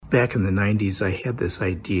Back in the 90s, I had this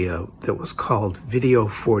idea that was called Video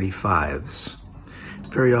 45s.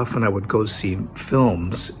 Very often I would go see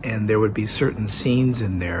films and there would be certain scenes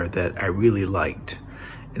in there that I really liked.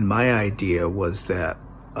 And my idea was that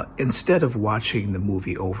instead of watching the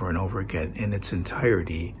movie over and over again in its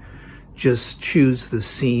entirety, just choose the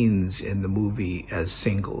scenes in the movie as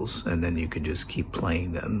singles, and then you could just keep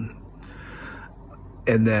playing them.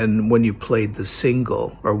 And then when you played the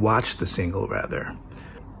single, or watched the single rather,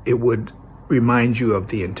 it would remind you of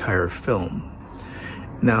the entire film.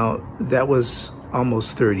 Now, that was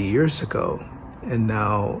almost 30 years ago, and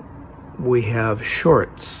now we have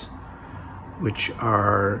shorts, which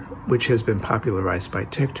has been popularized by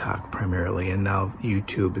TikTok primarily, and now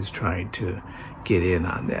YouTube is trying to get in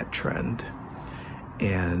on that trend.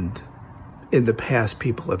 And in the past,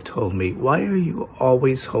 people have told me, why are you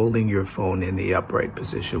always holding your phone in the upright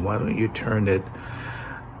position? Why don't you turn it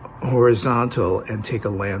horizontal and take a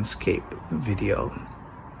landscape video?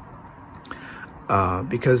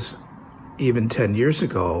 Because even 10 years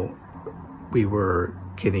ago, we were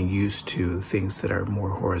getting used to things that are more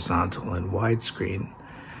horizontal and widescreen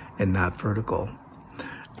and not vertical.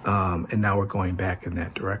 And now we're going back in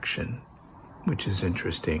that direction, which is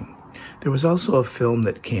interesting. There was also a film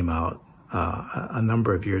that came out a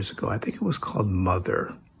number of years ago. I think it was called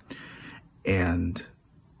Mother. And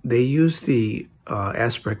they used the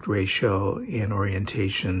aspect ratio and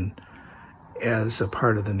orientation as a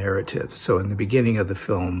part of the narrative. So in the beginning of the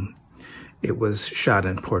film, it was shot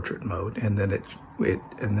in portrait mode, and then it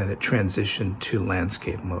transitioned to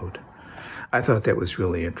landscape mode. I thought that was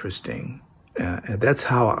really interesting. And that's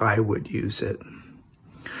how I would use it.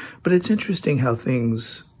 But it's interesting how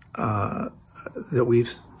things that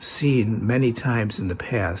we've seen many times in the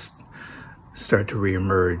past start to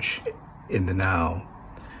reemerge in the now.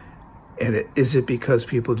 And is it because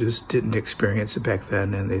people just didn't experience it back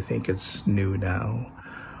then and they think it's new now?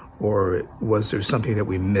 Or was there something that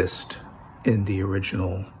we missed in the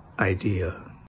original idea?